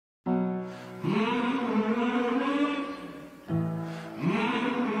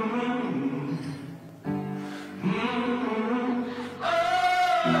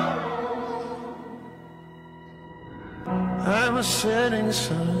setting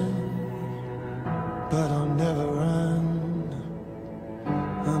sun, but I'll never run.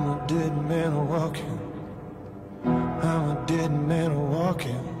 I'm a dead man walking. I'm a dead man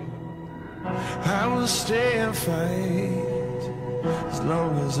walking. I will stay and fight as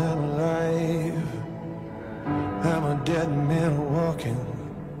long as I'm alive. I'm a dead man walking.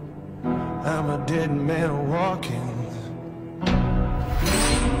 I'm a dead man walking.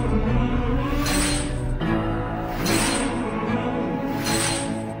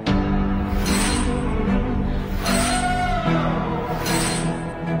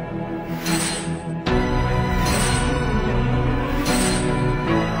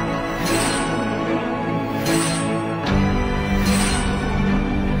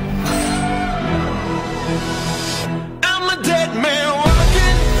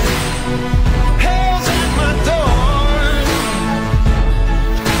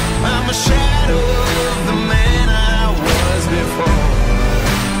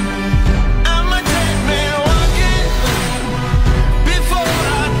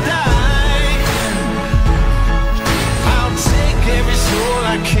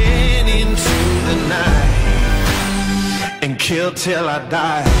 Kill till I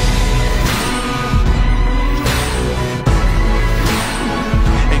die.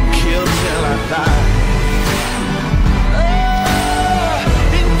 And kill till I die. Oh,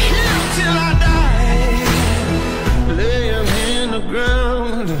 and kill till I die. Lay him in the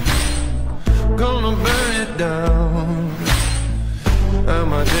ground, gonna burn it down. I'm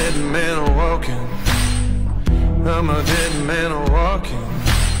a dead man walking. I'm a dead man walking.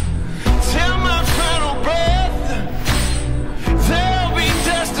 Till my final breath, there'll be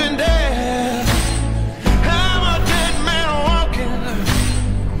dust and death. I'm a dead man walking.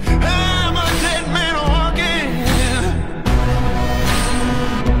 I'm a dead man walking.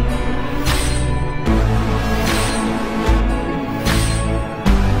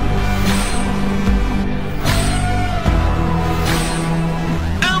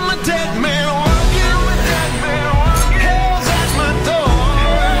 I'm a dead man walking. Hell's at my door.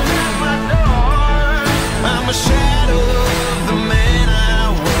 I'm a shadow of the man I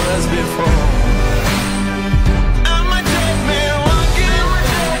was before. I'm a dead man walking.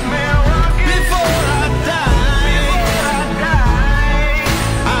 Before I die,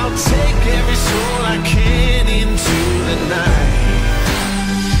 I'll take every soul I can into the night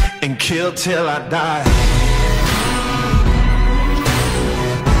and kill till I die.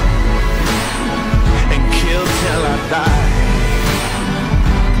 And kill till I die.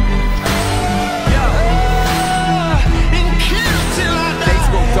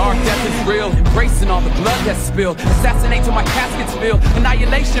 Dark death is real, embracing all the blood that's spilled. Assassinate till my casket's filled.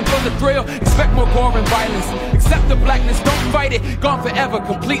 Annihilation for the thrill. Expect more gore and violence. Accept the blackness, don't fight it. Gone forever,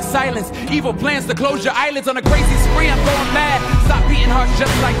 complete silence. Evil plans to close your eyelids on a crazy spree. I'm going mad. Stop beating hearts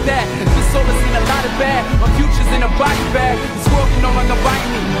just like that. This soul has seen a lot of bad. My future's in a body bag. This world can no longer bind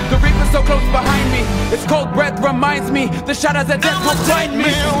me. The reaper's so close behind me. Its cold breath reminds me the shadows of death will find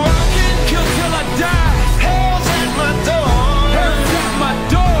me. Kill till I die. Hell's at my door. Hell's at my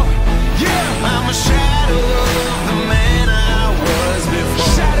door. Yeah, I'm a shadow of the man I was before.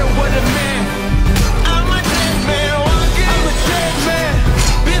 Shadow of the man. I'm a dead man walking. I'm a dead man.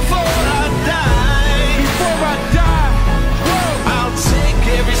 Before I die. Before I die. Whoa. I'll take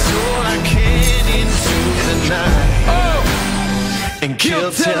every soul I can into the night. Oh. And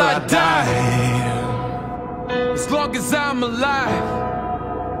kill till I die. As long as I'm alive.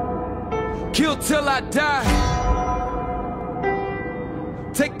 Kill till I die.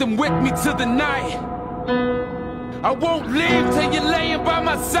 Take them with me to the night. I won't leave till you're laying by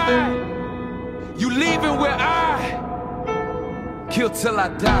my side. You leaving where I kill till I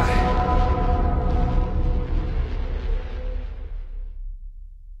die.